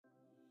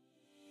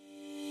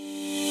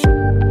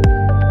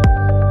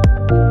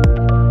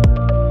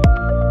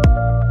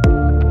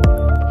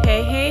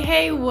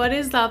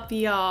is up,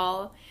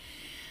 y'all?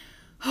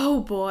 Oh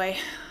boy,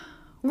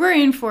 we're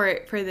in for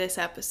it for this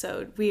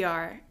episode. We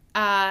are.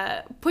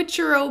 Put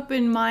your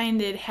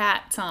open-minded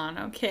hats on,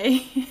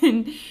 okay?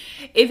 And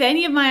if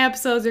any of my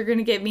episodes are going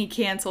to get me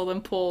canceled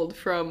and pulled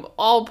from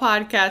all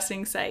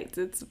podcasting sites,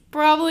 it's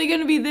probably going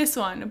to be this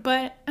one,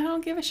 but I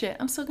don't give a shit.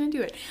 I'm still going to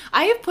do it.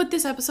 I have put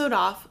this episode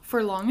off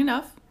for long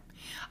enough.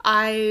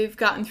 I've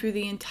gotten through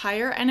the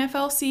entire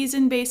NFL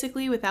season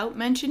basically without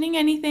mentioning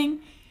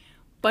anything,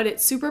 but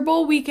it's Super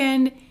Bowl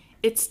weekend.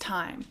 It's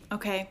time,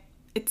 okay?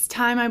 It's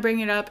time I bring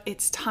it up.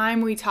 It's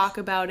time we talk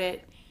about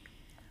it.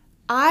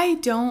 I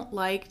don't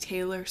like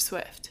Taylor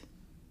Swift.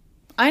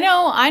 I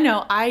know.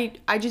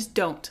 I just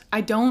don't.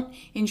 I don't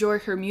enjoy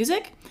her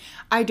music.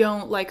 I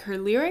don't like her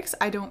lyrics.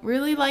 I don't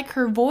really like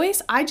her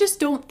voice. I just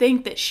don't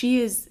think that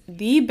she is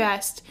the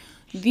best,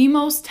 the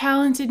most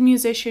talented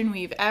musician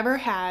we've ever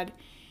had.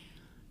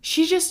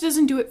 She just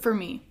doesn't do it for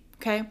me,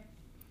 okay?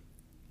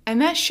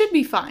 And that should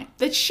be fine.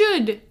 That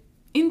should,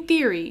 in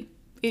theory,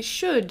 it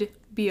should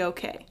be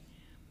okay.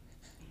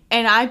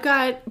 And I've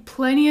got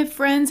plenty of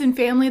friends and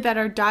family that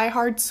are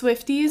diehard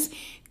Swifties.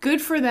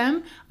 Good for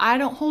them. I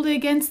don't hold it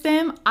against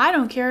them. I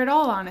don't care at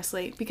all,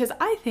 honestly, because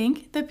I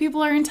think that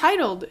people are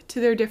entitled to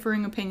their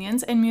differing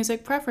opinions and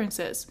music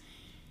preferences.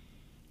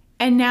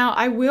 And now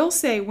I will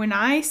say, when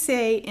I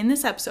say in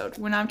this episode,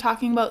 when I'm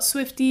talking about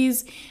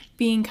Swifties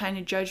being kind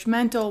of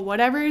judgmental,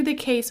 whatever the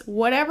case,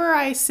 whatever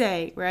I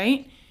say,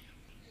 right?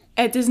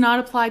 It does not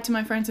apply to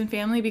my friends and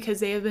family because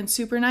they have been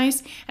super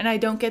nice and I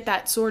don't get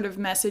that sort of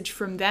message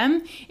from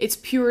them. It's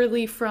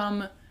purely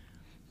from,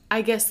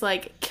 I guess,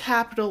 like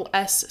capital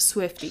S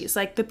Swifties,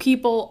 like the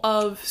people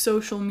of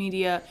social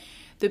media,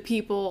 the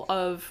people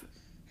of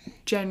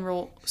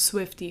general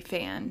Swiftie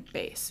fan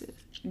base.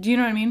 Do you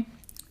know what I mean?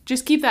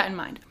 Just keep that in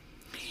mind.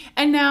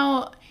 And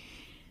now,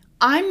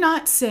 I'm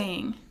not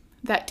saying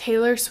that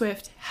Taylor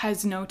Swift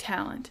has no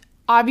talent.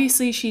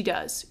 Obviously she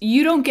does.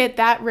 You don't get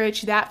that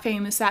rich, that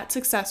famous, that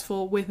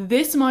successful with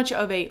this much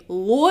of a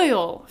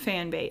loyal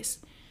fan base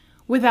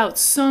without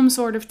some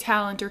sort of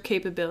talent or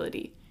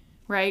capability,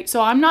 right?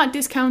 So I'm not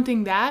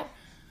discounting that.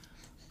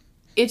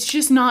 It's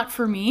just not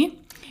for me.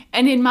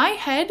 And in my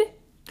head,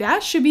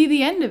 that should be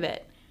the end of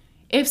it.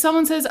 If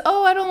someone says,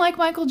 oh, I don't like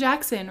Michael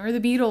Jackson or the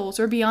Beatles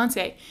or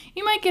Beyonce,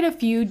 you might get a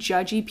few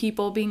judgy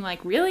people being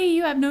like, really?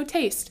 You have no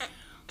taste.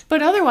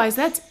 But otherwise,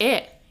 that's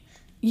it.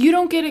 You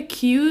don't get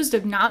accused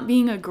of not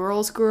being a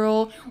girl's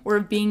girl or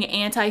of being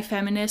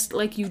anti-feminist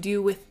like you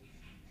do with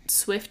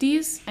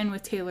Swifties and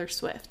with Taylor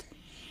Swift.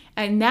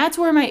 And that's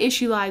where my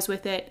issue lies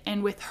with it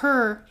and with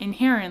her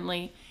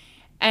inherently.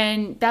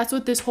 And that's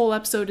what this whole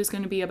episode is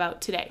going to be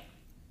about today.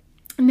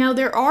 Now,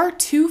 there are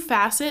two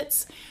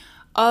facets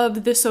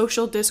of the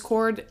social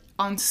discord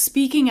on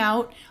speaking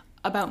out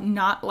about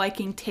not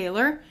liking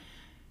Taylor.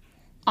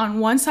 On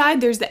one side,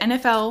 there's the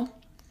NFL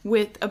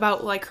with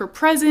about like her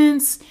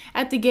presence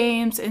at the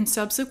games and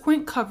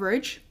subsequent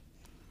coverage.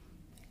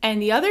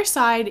 And the other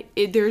side,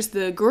 there's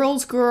the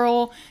girl's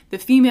girl, the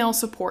female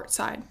support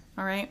side,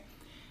 all right?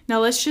 Now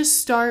let's just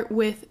start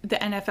with the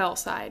NFL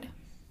side.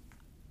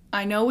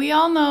 I know we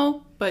all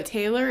know, but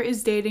Taylor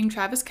is dating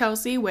Travis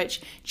Kelce,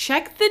 which,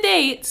 check the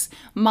dates,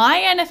 my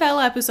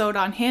NFL episode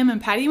on him and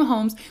Patty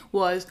Mahomes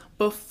was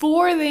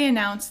before they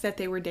announced that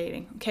they were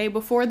dating, okay?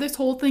 Before this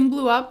whole thing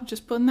blew up,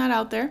 just putting that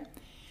out there.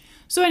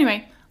 So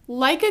anyway,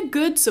 like a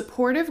good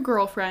supportive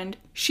girlfriend,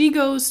 she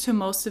goes to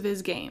most of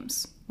his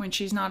games when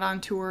she's not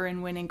on tour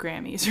and winning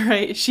Grammys,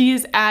 right? She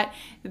is at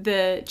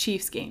the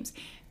Chiefs games.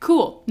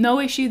 Cool, no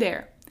issue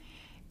there.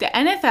 The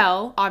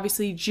NFL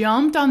obviously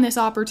jumped on this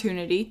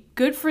opportunity.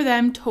 Good for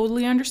them,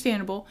 totally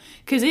understandable,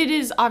 because it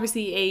is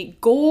obviously a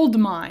gold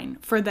mine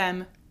for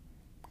them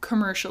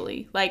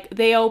commercially. Like,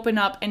 they open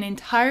up an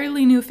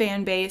entirely new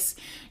fan base.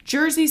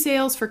 Jersey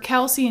sales for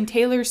Kelce and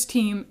Taylor's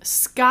team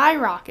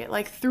skyrocket,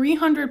 like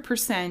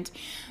 300%.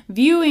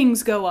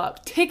 Viewings go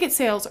up. Ticket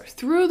sales are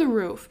through the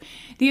roof.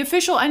 The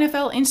official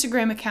NFL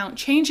Instagram account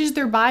changes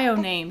their bio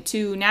name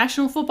to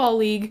National Football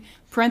League,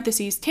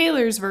 parentheses,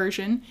 Taylor's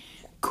version.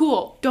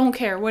 Cool. Don't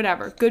care.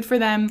 Whatever. Good for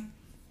them.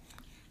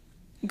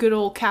 Good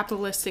old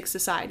capitalistic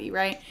society,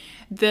 right?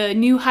 The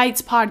New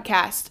Heights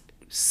podcast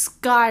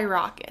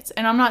skyrockets.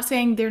 And I'm not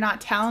saying they're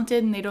not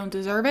talented and they don't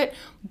deserve it,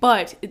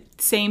 but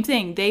same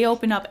thing. They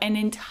open up an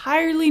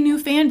entirely new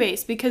fan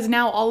base because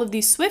now all of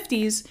these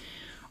Swifties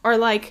are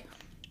like,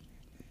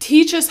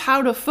 teach us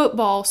how to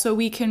football so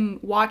we can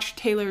watch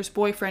Taylor's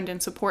boyfriend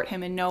and support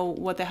him and know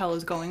what the hell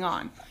is going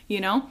on, you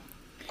know?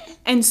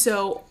 And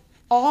so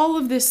all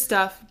of this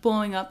stuff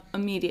blowing up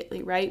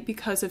immediately, right?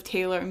 Because of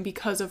Taylor and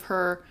because of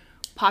her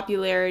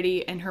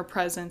popularity and her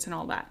presence and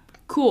all that.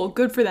 Cool,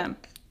 good for them.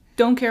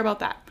 Don't care about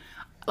that.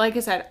 Like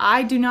I said,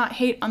 I do not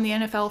hate on the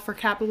NFL for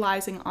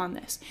capitalizing on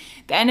this.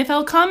 The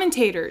NFL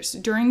commentators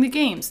during the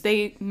games,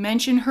 they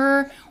mention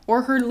her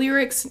or her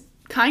lyrics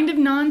kind of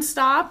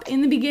nonstop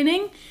in the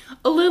beginning.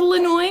 A little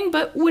annoying,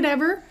 but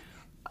whatever.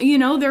 You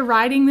know, they're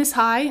riding this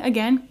high.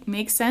 Again,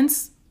 makes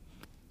sense.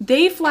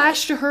 They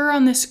flash to her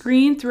on the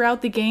screen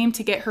throughout the game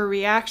to get her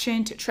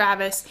reaction to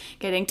Travis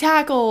getting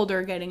tackled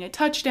or getting a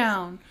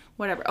touchdown,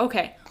 Whatever.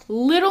 Okay.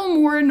 Little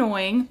more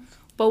annoying,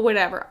 but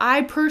whatever.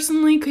 I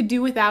personally could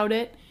do without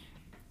it.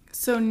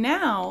 So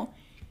now,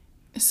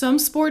 some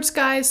sports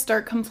guys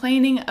start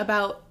complaining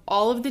about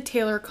all of the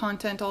Taylor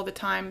content all the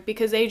time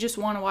because they just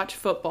want to watch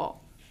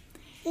football.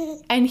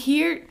 And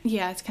here,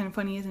 yeah, it's kind of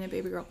funny, isn't it,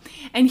 baby girl?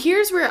 And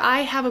here's where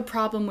I have a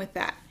problem with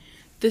that.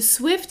 The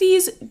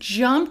Swifties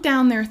jump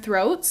down their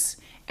throats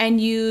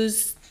and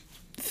use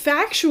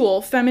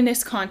factual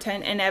feminist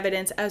content and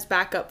evidence as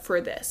backup for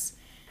this.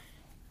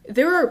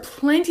 There are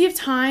plenty of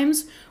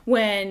times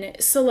when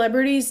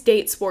celebrities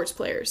date sports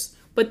players,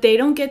 but they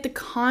don't get the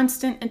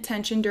constant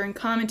attention during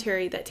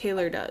commentary that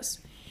Taylor does.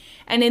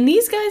 And in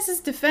these guys'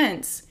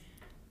 defense,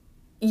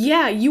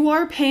 yeah, you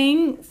are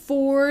paying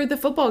for the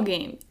football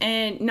game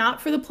and not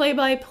for the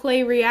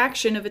play-by-play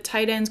reaction of a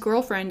tight end's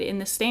girlfriend in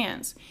the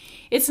stands.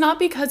 It's not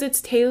because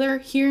it's Taylor.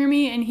 Hear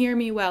me and hear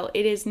me well.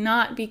 It is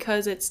not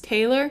because it's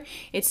Taylor.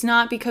 It's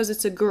not because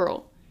it's a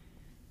girl.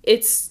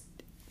 It's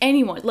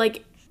anyone.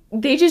 Like,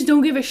 they just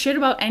don't give a shit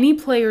about any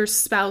player's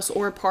spouse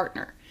or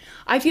partner.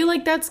 I feel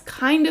like that's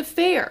kind of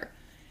fair.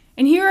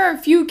 And here are a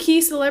few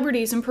key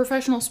celebrities and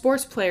professional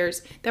sports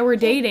players that were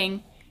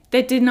dating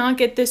that did not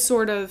get this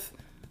sort of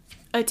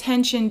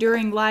attention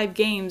during live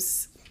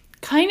games,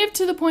 kind of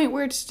to the point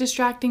where it's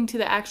distracting to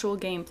the actual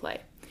gameplay.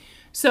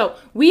 So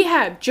we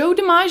have Joe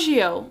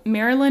DiMaggio,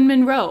 Marilyn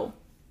Monroe,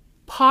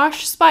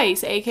 Posh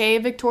Spice, aka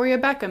Victoria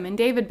Beckham and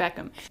David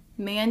Beckham,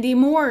 Mandy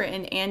Moore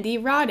and Andy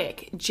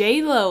Roddick,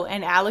 J-Lo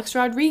and Alex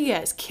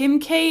Rodriguez, Kim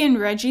K and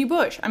Reggie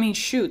Bush. I mean,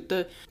 shoot,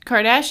 the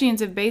Kardashians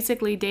have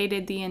basically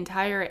dated the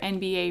entire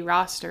NBA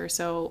roster,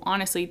 so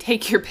honestly,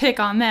 take your pick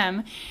on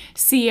them.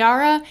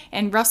 Ciara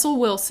and Russell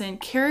Wilson,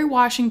 Kerry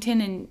Washington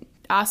and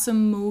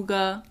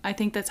Asamuga, I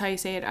think that's how you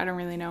say it, I don't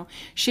really know.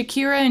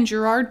 Shakira and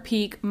Gerard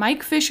Pique,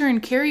 Mike Fisher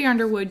and Carrie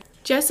Underwood,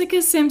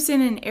 Jessica Simpson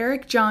and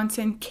Eric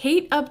Johnson,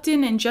 Kate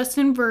Upton and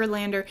Justin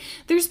Verlander.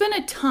 There's been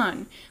a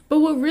ton, but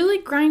what really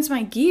grinds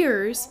my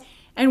gears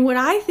and what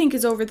I think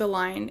is over the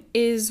line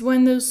is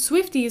when those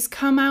Swifties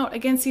come out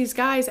against these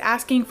guys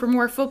asking for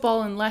more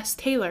football and less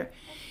Taylor.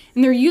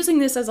 And they're using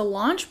this as a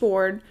launch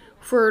board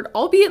for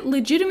albeit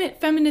legitimate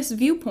feminist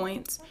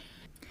viewpoints.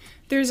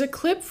 There's a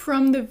clip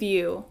from The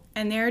View,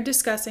 and they're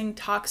discussing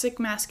toxic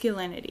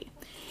masculinity.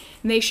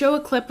 And they show a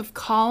clip of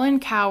Colin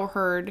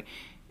Cowherd,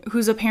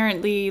 who's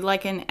apparently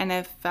like an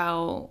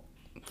NFL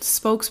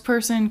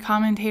spokesperson,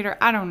 commentator,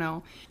 I don't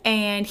know.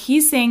 And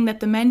he's saying that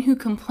the men who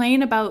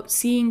complain about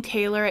seeing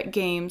Taylor at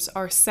games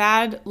are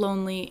sad,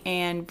 lonely,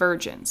 and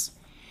virgins.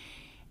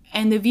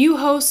 And The View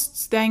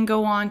hosts then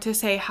go on to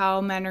say how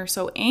men are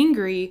so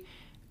angry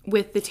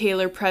with the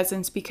Taylor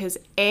presence because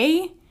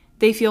A,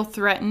 they feel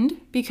threatened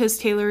because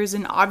Taylor is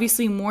an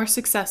obviously more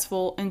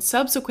successful and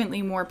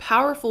subsequently more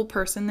powerful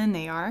person than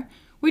they are,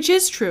 which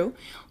is true.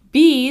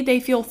 B, they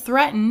feel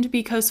threatened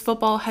because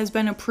football has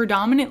been a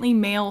predominantly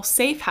male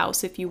safe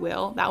house, if you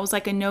will. That was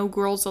like a no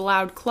girls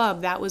allowed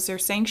club. That was their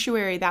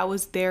sanctuary. That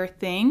was their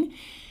thing.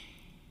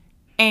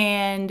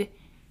 And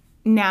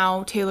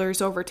now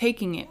Taylor's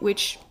overtaking it,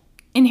 which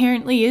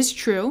inherently is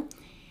true.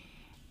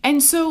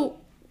 And so,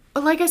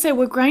 like I said,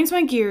 what grinds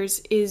my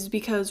gears is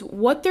because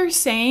what they're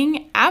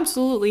saying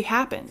absolutely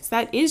happens.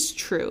 That is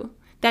true.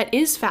 That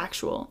is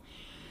factual.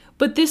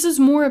 But this is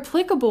more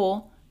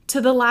applicable to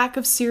the lack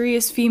of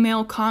serious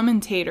female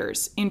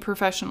commentators in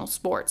professional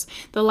sports,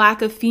 the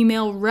lack of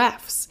female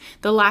refs,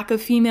 the lack of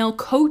female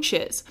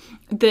coaches,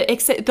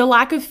 the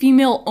lack of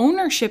female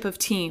ownership of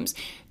teams.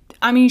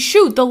 I mean,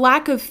 shoot, the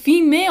lack of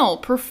female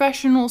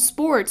professional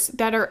sports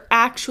that are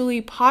actually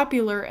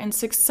popular and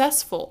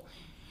successful.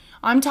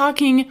 I'm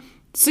talking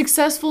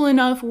successful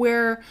enough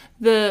where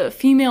the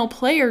female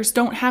players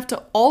don't have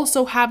to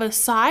also have a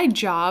side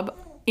job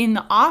in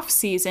the off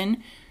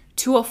season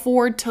to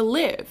afford to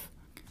live.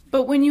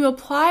 But when you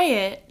apply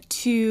it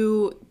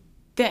to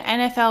the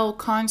NFL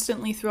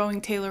constantly throwing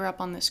Taylor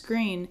up on the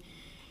screen,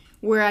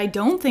 where I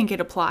don't think it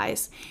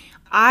applies,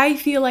 I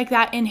feel like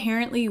that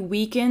inherently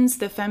weakens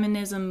the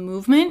feminism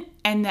movement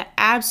and the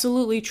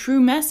absolutely true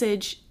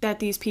message that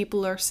these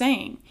people are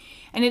saying.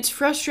 And it's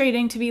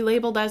frustrating to be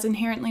labeled as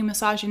inherently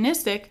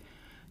misogynistic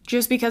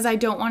just because I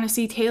don't want to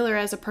see Taylor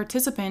as a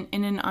participant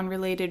in an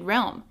unrelated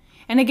realm.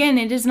 And again,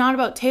 it is not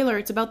about Taylor,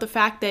 it's about the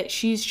fact that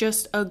she's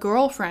just a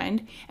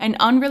girlfriend, an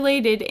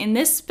unrelated, in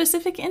this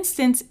specific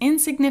instance,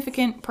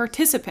 insignificant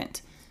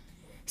participant.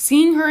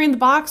 Seeing her in the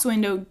box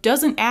window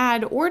doesn't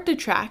add or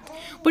detract,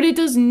 but it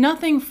does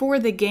nothing for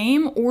the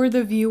game or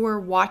the viewer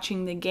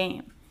watching the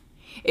game.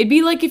 It'd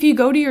be like if you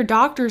go to your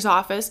doctor's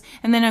office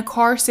and then a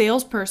car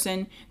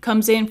salesperson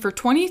comes in for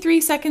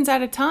 23 seconds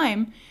at a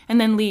time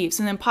and then leaves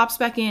and then pops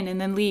back in and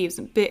then leaves,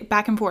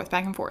 back and forth,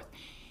 back and forth.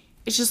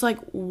 It's just like,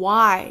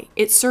 why?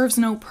 It serves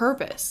no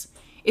purpose.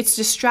 It's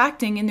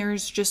distracting and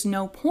there's just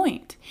no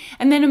point.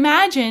 And then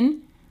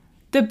imagine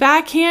the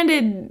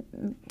backhanded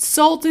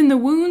salt in the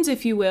wounds,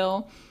 if you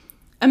will,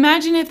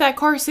 Imagine if that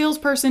car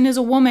salesperson is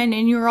a woman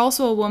and you're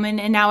also a woman,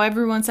 and now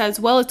everyone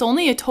says, well, it's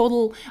only a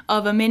total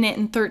of 1 minute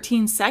and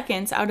 13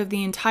 seconds out of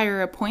the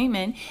entire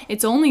appointment.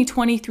 It's only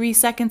 23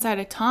 seconds at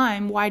a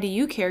time. Why do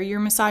you care?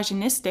 You're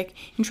misogynistic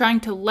and trying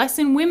to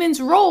lessen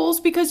women's roles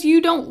because you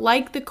don't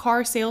like the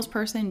car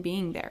salesperson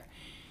being there.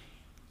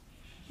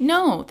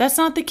 No, that's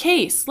not the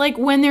case. Like,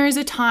 when there is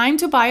a time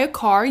to buy a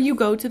car, you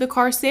go to the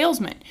car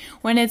salesman.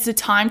 When it's a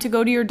time to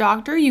go to your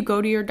doctor, you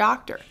go to your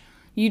doctor.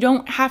 You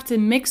don't have to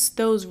mix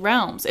those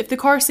realms. If the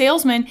car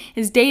salesman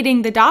is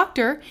dating the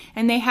doctor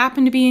and they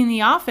happen to be in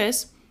the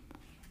office,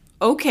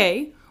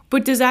 okay.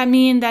 But does that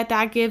mean that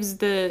that gives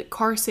the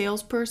car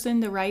salesperson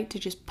the right to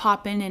just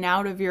pop in and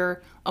out of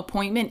your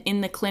appointment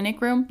in the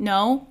clinic room?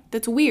 No,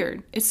 that's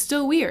weird. It's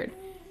still weird.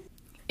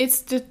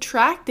 It's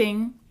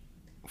detracting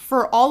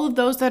for all of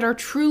those that are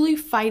truly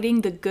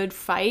fighting the good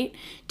fight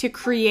to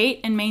create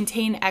and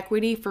maintain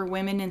equity for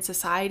women in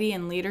society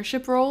and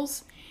leadership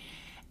roles.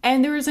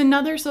 And there was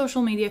another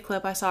social media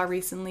clip I saw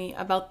recently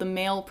about the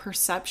male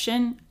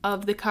perception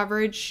of the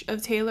coverage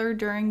of Taylor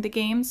during the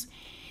games.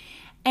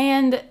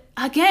 And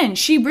again,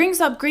 she brings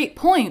up great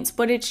points,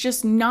 but it's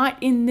just not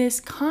in this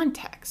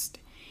context.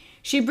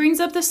 She brings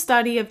up the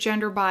study of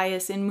gender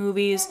bias in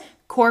movies,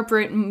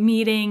 corporate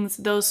meetings,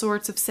 those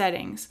sorts of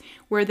settings,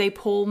 where they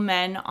poll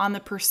men on the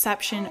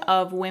perception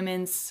of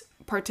women's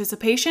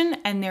participation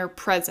and their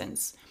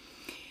presence.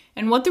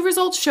 And what the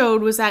results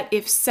showed was that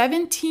if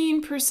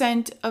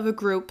 17% of a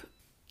group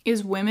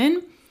is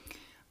women,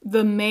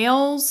 the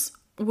males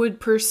would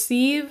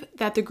perceive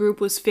that the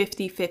group was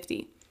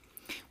 50-50.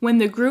 When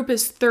the group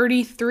is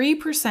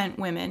 33%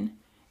 women,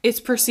 it's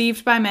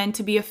perceived by men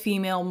to be a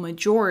female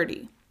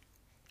majority.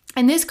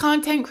 And this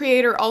content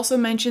creator also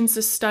mentions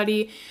the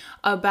study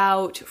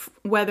about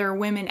whether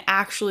women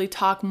actually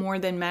talk more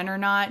than men or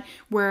not,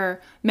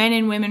 where men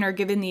and women are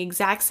given the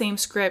exact same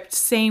script,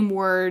 same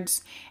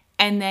words,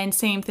 and then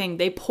same thing,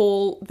 they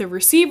poll the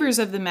receivers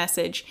of the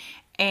message.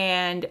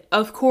 And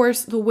of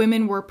course, the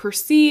women were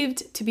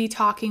perceived to be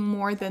talking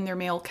more than their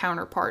male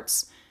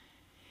counterparts,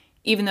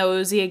 even though it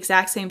was the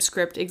exact same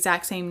script,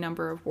 exact same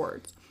number of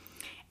words.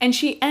 And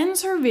she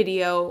ends her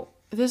video,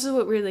 this is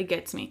what really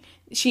gets me.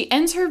 She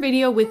ends her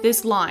video with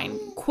this line,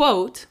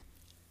 quote,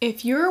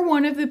 "If you're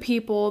one of the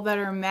people that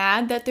are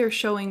mad that they're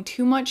showing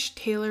too much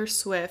Taylor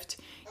Swift,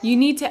 you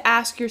need to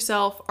ask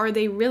yourself, are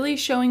they really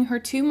showing her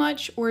too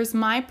much, or is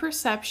my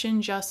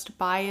perception just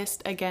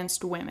biased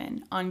against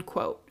women?"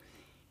 Unquote.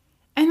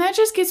 And that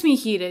just gets me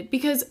heated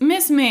because,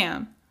 Miss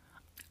Ma'am,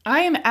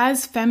 I am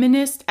as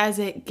feminist as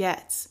it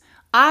gets.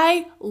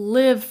 I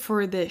live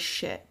for this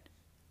shit.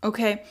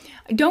 Okay?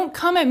 Don't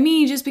come at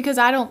me just because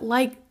I don't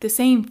like the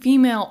same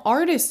female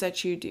artists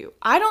that you do.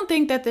 I don't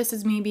think that this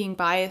is me being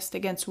biased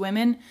against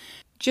women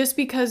just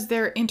because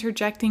they're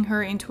interjecting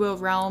her into a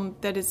realm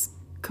that is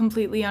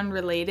completely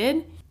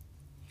unrelated.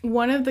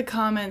 One of the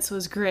comments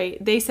was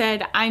great. They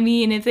said, I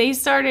mean, if they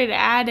started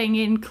adding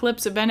in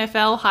clips of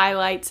NFL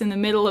highlights in the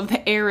middle of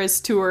the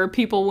Eras tour,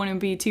 people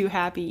wouldn't be too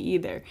happy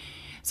either.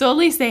 So at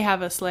least they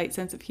have a slight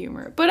sense of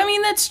humor. But I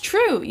mean, that's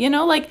true. You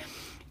know, like,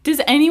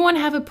 does anyone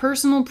have a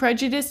personal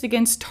prejudice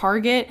against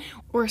Target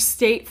or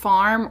State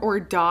Farm or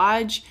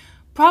Dodge?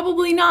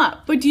 Probably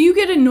not. But do you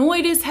get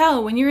annoyed as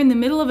hell when you're in the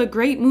middle of a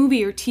great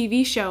movie or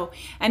TV show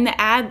and the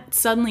ad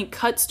suddenly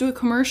cuts to a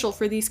commercial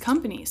for these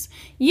companies?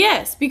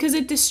 Yes, because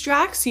it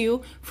distracts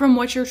you from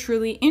what you're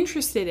truly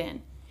interested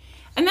in.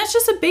 And that's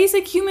just a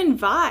basic human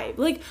vibe.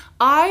 Like,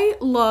 I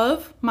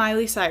love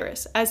Miley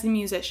Cyrus as a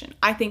musician.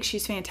 I think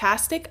she's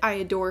fantastic. I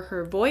adore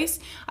her voice.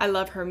 I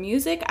love her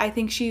music. I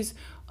think she's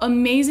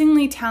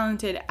amazingly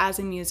talented as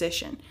a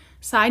musician.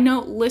 Side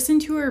note, listen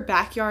to her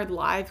Backyard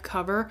Live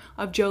cover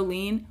of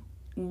Jolene.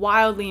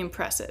 Wildly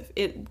impressive.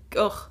 It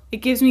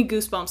gives me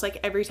goosebumps like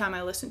every time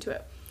I listen to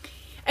it.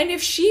 And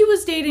if she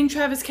was dating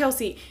Travis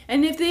Kelce,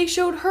 and if they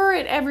showed her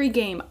at every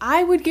game,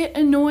 I would get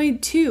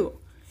annoyed too.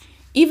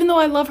 Even though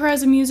I love her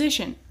as a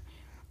musician.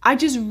 I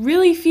just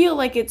really feel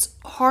like it's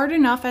hard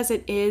enough as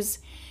it is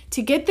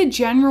to get the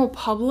general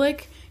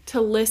public to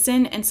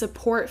listen and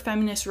support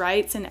feminist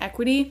rights and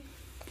equity.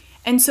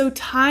 And so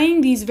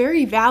tying these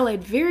very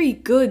valid, very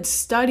good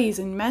studies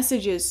and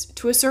messages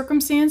to a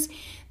circumstance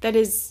that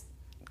is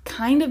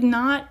kind of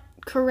not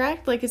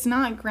correct, like it's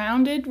not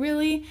grounded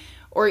really,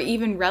 or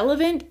even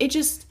relevant,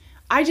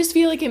 I just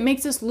feel like it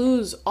makes us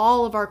lose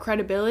all of our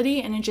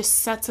credibility and it just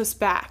sets us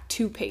back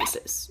 2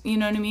 paces. You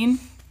know what I mean?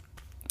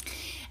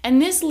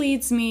 And this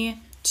leads me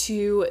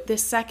to the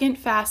second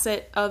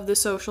facet of the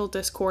social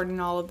discord in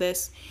all of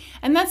this,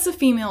 and that's the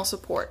female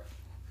support.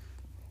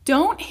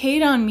 Don't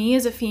hate on me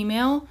as a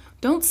female.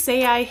 Don't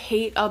say I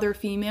hate other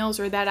females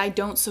or that I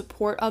don't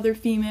support other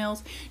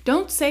females.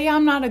 Don't say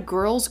I'm not a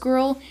girl's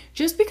girl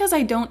just because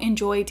I don't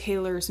enjoy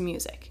Taylor's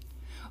music.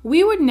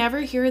 We would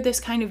never hear this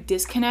kind of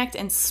disconnect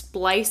and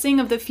splicing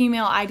of the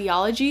female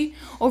ideology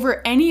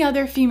over any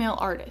other female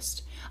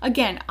artist.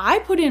 Again, I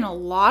put in a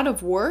lot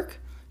of work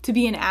to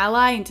be an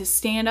ally and to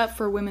stand up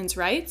for women's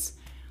rights,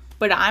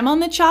 but I'm on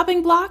the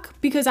chopping block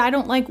because I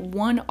don't like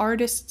one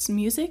artist's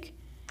music.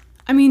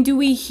 I mean, do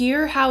we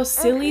hear how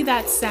silly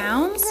that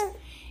sounds?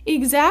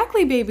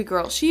 Exactly, baby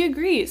girl. She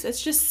agrees.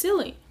 It's just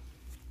silly.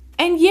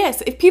 And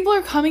yes, if people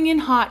are coming in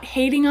hot,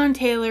 hating on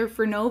Taylor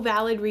for no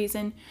valid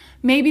reason,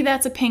 maybe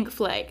that's a pink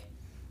flag.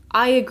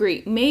 I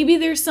agree. Maybe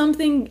there's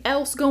something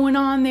else going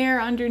on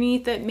there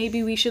underneath that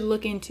maybe we should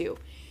look into.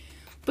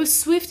 But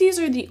Swifties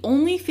are the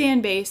only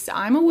fan base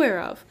I'm aware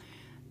of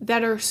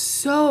that are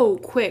so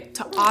quick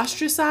to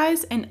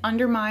ostracize and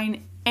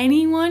undermine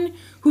anyone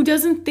who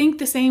doesn't think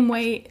the same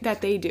way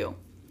that they do.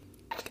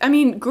 I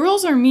mean,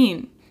 girls are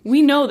mean.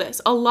 We know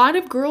this. A lot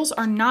of girls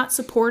are not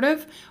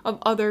supportive of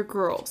other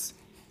girls.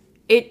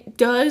 It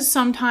does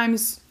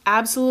sometimes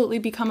absolutely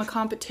become a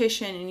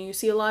competition, and you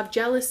see a lot of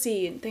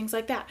jealousy and things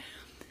like that.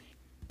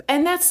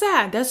 And that's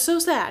sad. That's so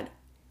sad.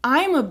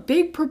 I'm a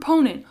big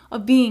proponent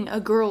of being a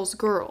girl's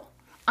girl.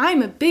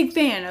 I'm a big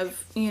fan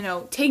of,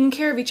 taking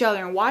care of each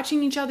other and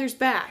watching each other's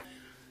back.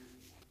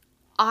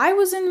 I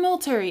was in the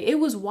military. It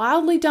was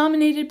wildly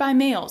dominated by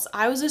males.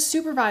 I was a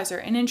supervisor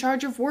and in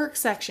charge of work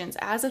sections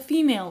as a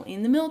female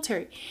in the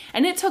military.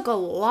 And it took a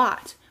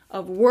lot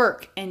of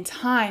work and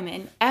time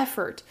and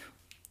effort,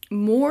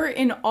 more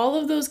in all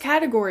of those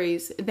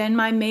categories than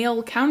my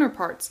male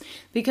counterparts,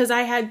 because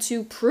I had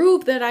to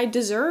prove that I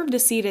deserved a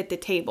seat at the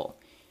table.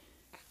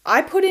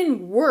 I put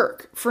in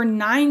work for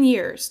 9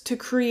 years to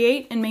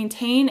create and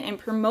maintain and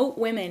promote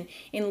women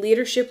in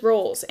leadership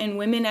roles and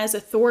women as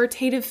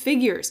authoritative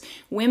figures,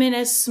 women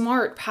as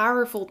smart,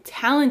 powerful,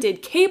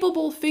 talented,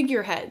 capable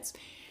figureheads.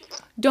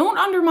 Don't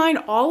undermine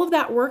all of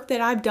that work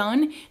that I've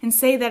done and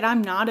say that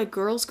I'm not a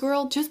girl's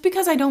girl just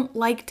because I don't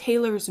like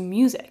Taylor's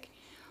music.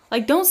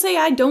 Like, don't say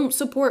I don't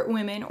support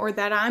women or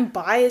that I'm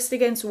biased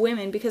against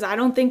women because I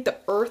don't think the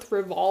earth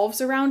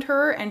revolves around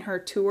her and her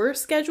tour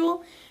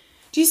schedule.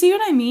 Do you see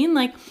what I mean?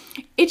 Like,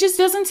 it just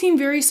doesn't seem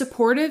very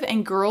supportive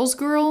and girl's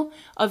girl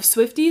of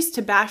Swifties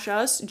to bash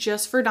us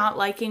just for not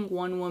liking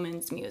one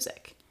woman's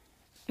music,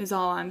 is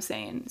all I'm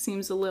saying. It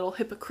seems a little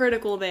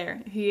hypocritical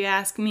there, if you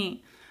ask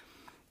me.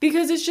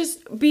 Because it's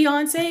just,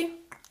 Beyonce,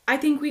 I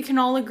think we can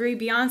all agree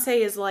Beyonce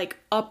is like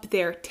up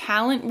there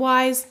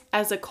talent-wise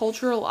as a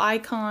cultural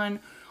icon,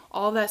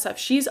 all that stuff.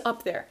 She's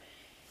up there.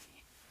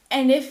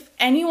 And if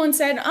anyone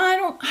said,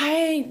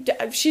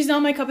 she's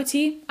not my cup of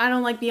tea, I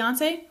don't like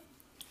Beyonce,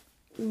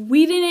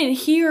 we didn't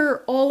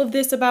hear all of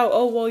this about,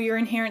 you're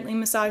inherently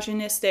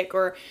misogynistic,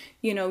 or,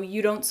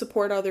 you don't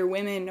support other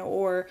women,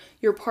 or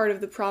you're part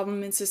of the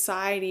problem in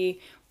society,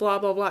 blah,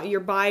 blah, blah, you're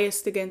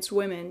biased against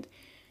women.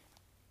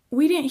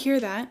 We didn't hear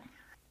that.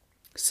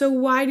 So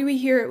why do we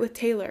hear it with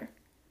Taylor?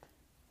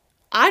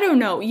 I don't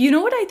know. You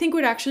know what I think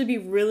would actually be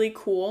really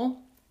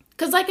cool?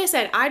 Because like I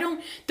said,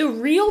 the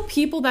real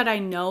people that I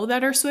know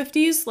that are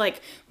Swifties,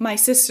 like my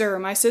sister,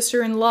 my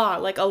sister-in-law,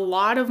 like a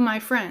lot of my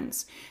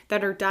friends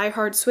that are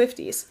diehard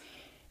Swifties,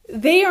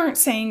 they aren't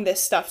saying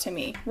this stuff to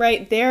me,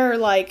 right? They're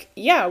like,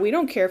 yeah, we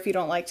don't care if you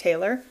don't like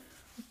Taylor,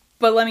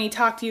 but let me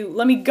talk to you,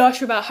 let me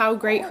gush about how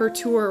great her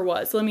tour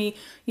was. Let me,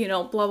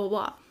 blah, blah,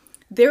 blah.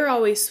 They're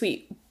always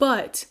sweet.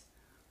 But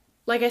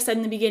like I said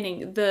in the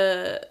beginning,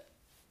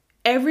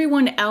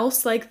 everyone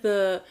else, like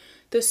the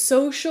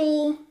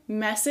social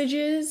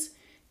messages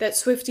that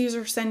Swifties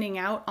are sending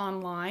out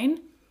online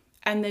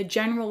and the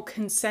general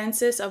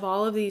consensus of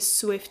all of these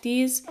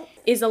Swifties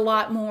is a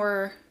lot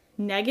more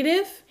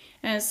negative,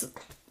 and it's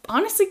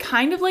honestly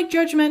kind of like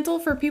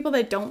judgmental for people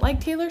that don't like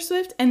Taylor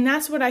Swift. And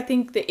that's what I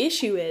think the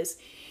issue is.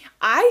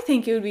 I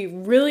think it would be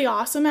really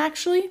awesome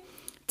actually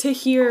to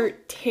hear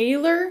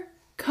Taylor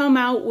come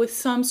out with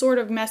some sort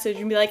of message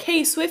and be like,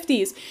 hey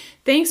Swifties,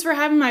 thanks for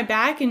having my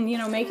back and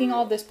making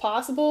all this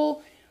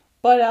possible.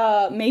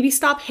 But maybe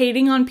stop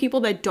hating on people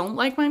that don't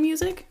like my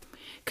music.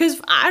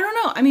 Because, I don't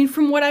know. I mean,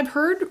 from what I've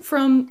heard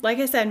from, like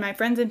I said, my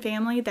friends and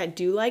family that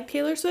do like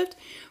Taylor Swift,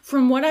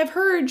 from what I've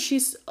heard,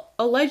 she's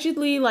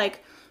allegedly,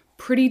 like,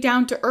 pretty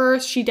down to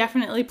earth. She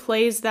definitely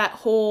plays that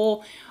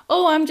whole,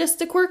 I'm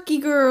just a quirky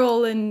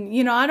girl, and,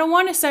 I don't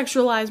want to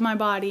sexualize my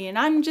body, and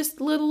I'm just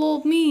little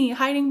old me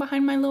hiding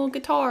behind my little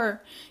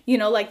guitar.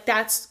 Like,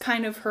 that's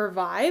kind of her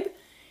vibe.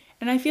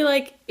 And I feel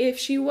like if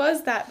she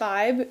was that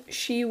vibe,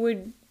 she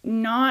would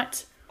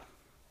not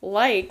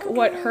like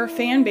what her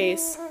fan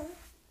base,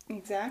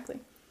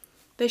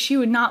 that she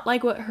would not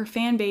like what her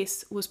fan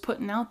base was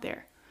putting out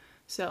there.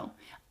 So,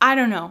 I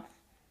don't know.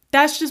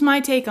 That's just my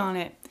take on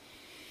it.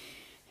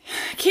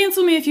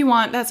 Cancel me if you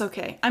want, that's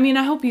okay. I mean,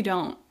 I hope you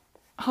don't.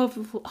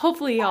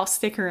 Hopefully y'all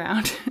stick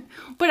around.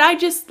 But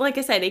like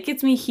I said, it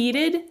gets me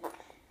heated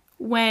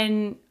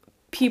when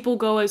people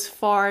go as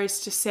far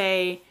as to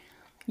say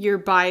you're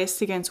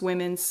biased against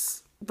women's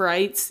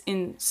rights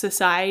in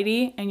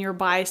society and you're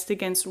biased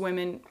against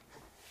women,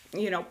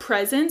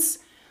 presence,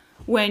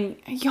 when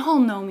y'all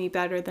know me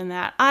better than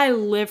that. I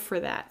live for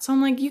that. So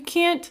I'm like, you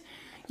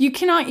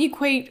cannot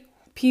equate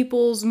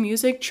people's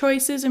music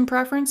choices and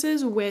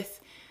preferences with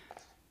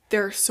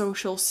their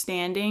social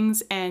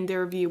standings and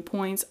their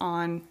viewpoints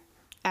on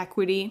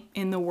equity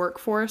in the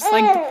workforce.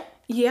 Like,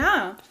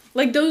 yeah,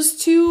 like those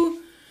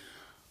two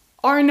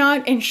are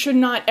not and should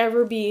not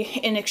ever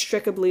be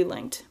inextricably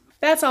linked.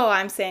 That's all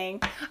I'm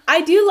saying.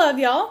 I do love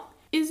y'all.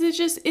 Is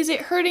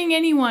it hurting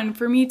anyone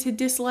for me to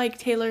dislike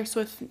Taylor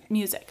Swift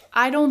music?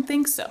 I don't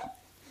think so.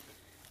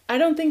 I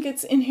don't think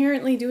it's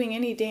inherently doing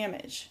any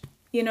damage.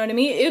 You know what I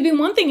mean? It would be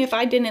one thing if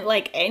I didn't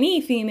like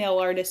any female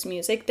artist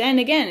music. Then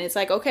again, it's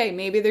like, okay,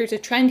 maybe there's a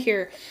trend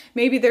here.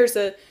 Maybe there's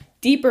a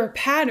deeper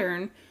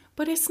pattern,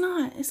 but it's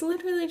not. It's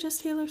literally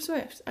just Taylor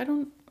Swift. I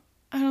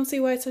don't see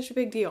why it's such a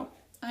big deal.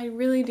 I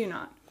really do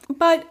not.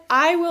 But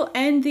I will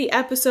end the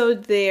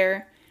episode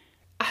there.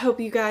 I hope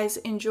you guys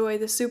enjoy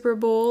the Super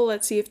Bowl.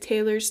 Let's see if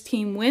Taylor's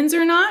team wins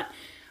or not.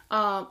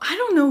 I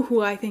don't know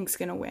who I think's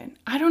gonna win.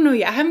 I don't know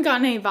yet. I haven't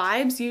gotten any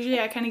vibes. Usually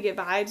I kind of get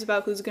vibes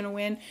about who's gonna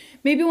win.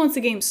 Maybe once the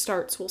game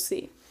starts, we'll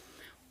see.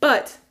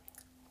 But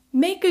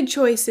make good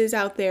choices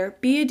out there.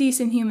 Be a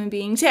decent human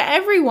being to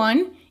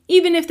everyone,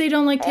 even if they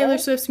don't like Taylor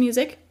Swift's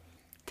music.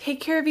 Take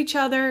care of each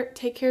other.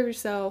 Take care of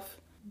yourself.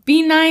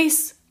 Be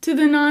nice to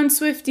the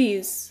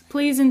non-Swifties.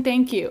 Please and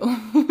thank you.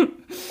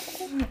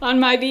 On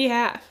my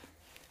behalf.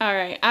 All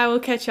right, I will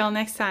catch y'all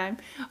next time.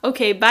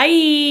 Okay,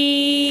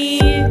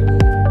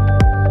 bye.